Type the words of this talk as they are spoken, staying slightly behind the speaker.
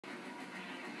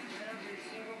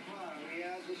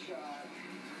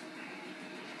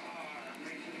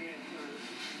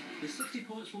The 60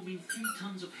 points will mean 3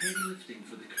 tons of heavy lifting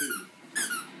for the crew.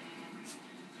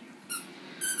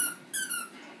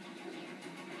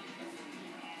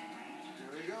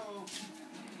 Here we go.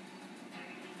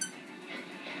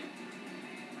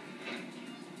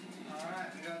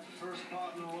 Alright, we got the first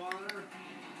pot in the water.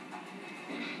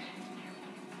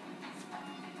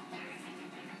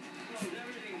 Close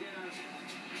everything down.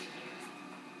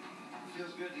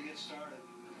 Feels good to get started.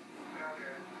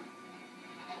 Okay.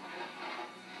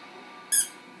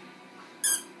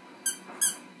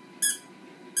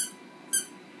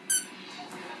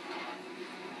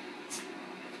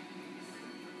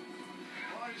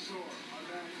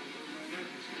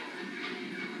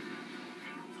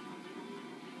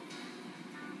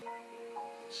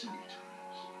 Silly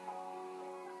times.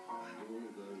 And all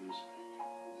of those,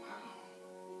 wow,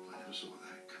 I never saw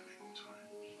that coming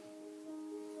times.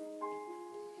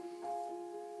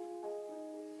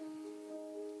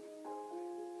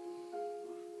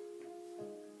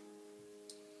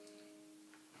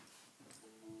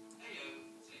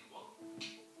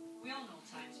 We all know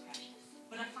time's precious,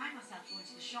 but I find myself going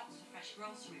to the shops for fresh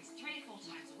groceries 3 or 4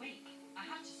 times a week. I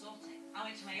had to sort it. I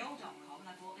went to AO.com and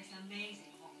I bought this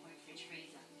amazing hot-point fridge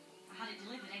freezer. I had it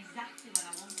delivered exactly when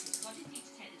I wanted, so I didn't need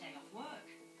to take the day off work.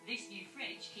 This new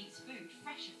fridge keeps food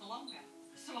fresher for longer,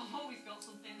 so I've always got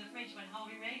something in the fridge when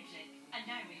Harvey raves it, and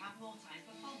now we have more time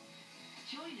for fun.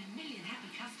 Join a million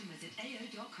happy customers at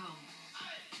AO.com.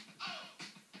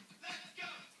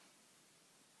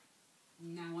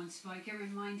 Now on Spike, a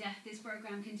reminder, this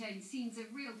programme contains scenes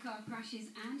of real car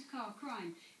crashes and car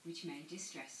crime, which may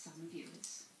distress some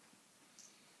viewers.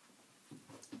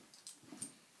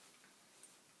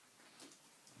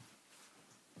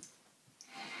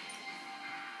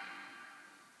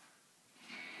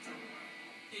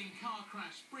 In Car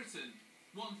Crash Britain,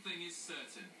 one thing is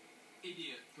certain.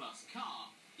 Idiot plus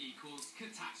car equals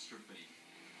catastrophe.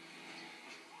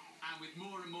 And with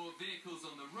more and more vehicles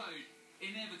on the road,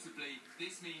 inevitably,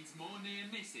 this means more near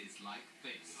misses like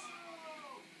this.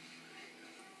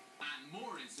 And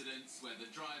more incidents where the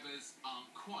drivers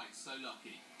aren't quite so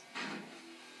lucky.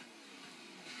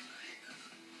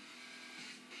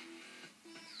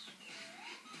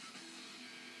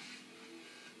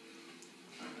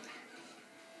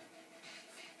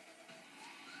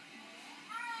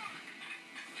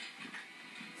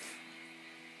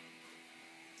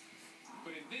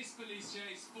 But in this police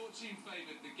chase, fortune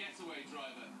favoured the getaway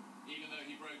driver, even though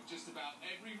he broke just about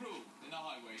every rule in the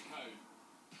highway code.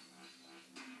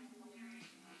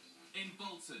 In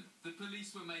Bolton, the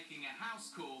police were making a house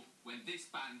call when this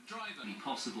banned driver...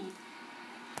 Possible.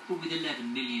 But with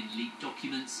 11 million leaked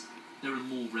documents, there are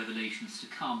more revelations to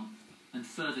come, and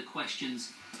further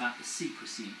questions about the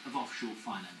secrecy of offshore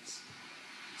finance.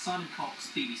 Simon Cox,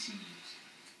 BBC News.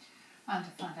 And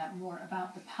to find out more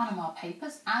about the Panama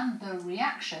Papers and the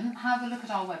reaction, have a look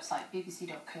at our website,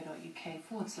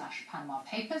 bbc.co.uk/Panama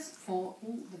Papers, for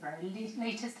all the very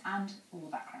latest and all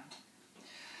the background.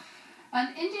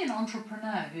 An Indian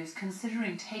entrepreneur who is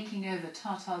considering taking over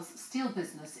Tata's steel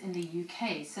business in the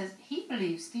UK says he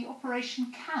believes the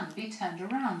operation can be turned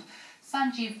around.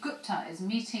 Sanjeev Gupta is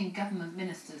meeting government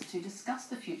ministers to discuss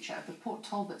the future of the Port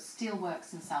Talbot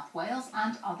Steelworks in South Wales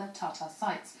and other Tata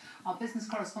sites. Our business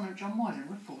correspondent John Moylan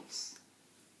reports.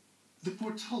 The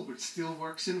Port Talbot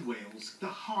Steelworks in Wales, the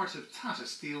heart of Tata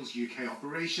Steel's UK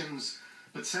operations.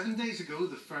 But 7 days ago,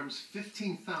 the firm's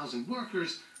 15,000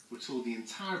 workers were told the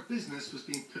entire business was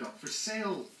being put up for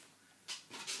sale.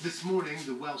 This morning,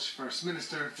 the Welsh First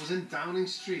Minister was in Downing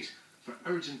Street for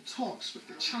urgent talks with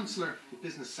the Chancellor, the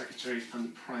Business Secretary and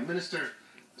the Prime Minister,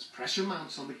 as pressure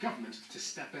mounts on the government to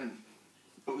step in.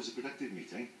 It was a productive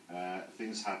meeting.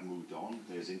 Things have moved on.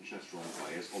 There's interest from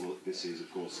buyers, although this is,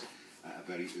 of course, a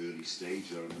very early stage.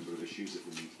 There are a number of issues that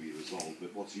will need to be resolved.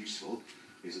 But what's useful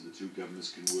is that the two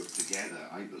governments can work together,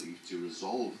 I believe, to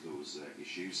resolve those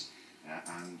issues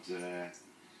and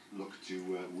look to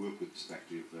work with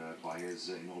prospective buyers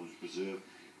in order to preserve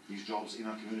these jobs in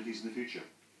our communities in the future.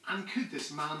 And could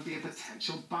this man be a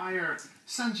potential buyer?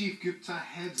 Sanjeev Gupta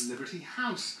heads Liberty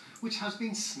House, which has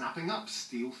been snapping up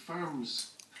steel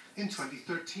firms. In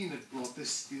 2013, it brought this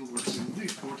steelworks in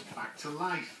Newport back to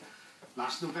life.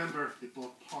 Last November, it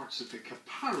bought parts of the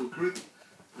Caparo Group.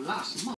 Last month,